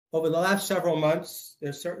over the last several months,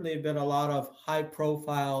 there's certainly been a lot of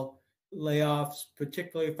high-profile layoffs,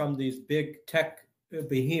 particularly from these big tech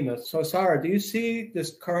behemoths. So, Sarah, do you see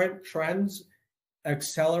this current trends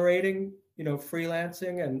accelerating,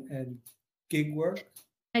 freelancing and gig work?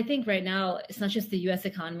 I think right now, it's not just the US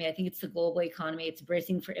economy. I think it's the global economy. It's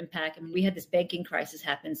bracing for impact. I mean, we had this banking crisis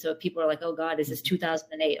happen. So people are like, oh God, is this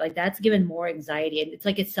 2008? Like that's given more anxiety. And it's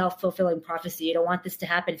like it's self-fulfilling prophecy. You don't want this to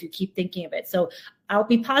happen if you keep thinking of it. So I'll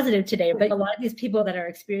be positive today, but a lot of these people that are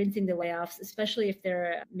experiencing the layoffs, especially if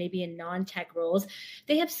they're maybe in non-tech roles,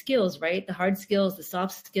 they have skills, right? The hard skills, the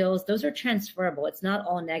soft skills, those are transferable. It's not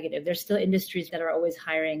all negative. There's still industries that are always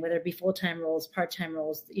hiring, whether it be full-time roles, part-time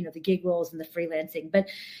roles, the gig roles and the freelancing. But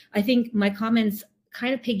I think my comments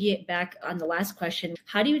kind of piggyback on the last question.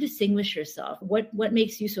 How do you distinguish yourself? What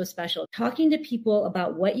makes you so special? Talking to people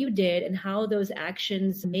about what you did and how those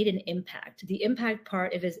actions made an impact. The impact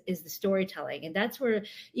part of is the storytelling. And that's where,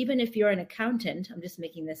 even if you're an accountant, I'm just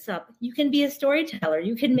making this up, you can be a storyteller.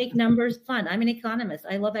 You can make numbers fun. I'm an economist.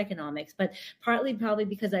 I love economics, but partly probably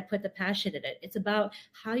because I put the passion in it. It's about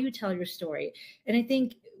how you tell your story. And I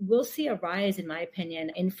think we'll see a rise, in my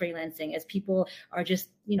opinion, in freelancing as people are just,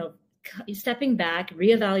 stepping back,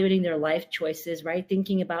 reevaluating their life choices, right?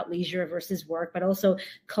 Thinking about leisure versus work, but also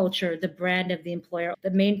culture, the brand of the employer, the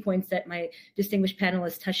main points that my distinguished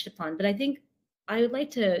panelists touched upon. But I think I would like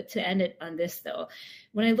to end it on this, though.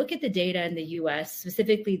 When I look at the data in the US,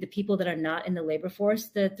 specifically the people that are not in the labor force,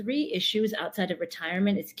 the three issues outside of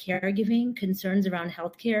retirement is caregiving, concerns around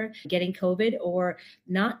healthcare, getting COVID, or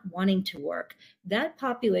not wanting to work. That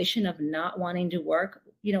population of not wanting to work,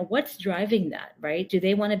 what's driving that, right? Do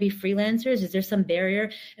they want to be freelancers? Is there some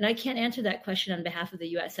barrier? And I can't answer that question on behalf of the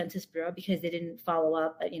US Census Bureau because they didn't follow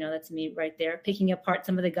up. But, that's me right there, picking apart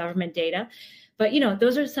some of the government data. But,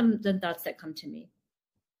 those are some of the thoughts that come to me.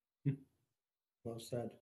 Well said.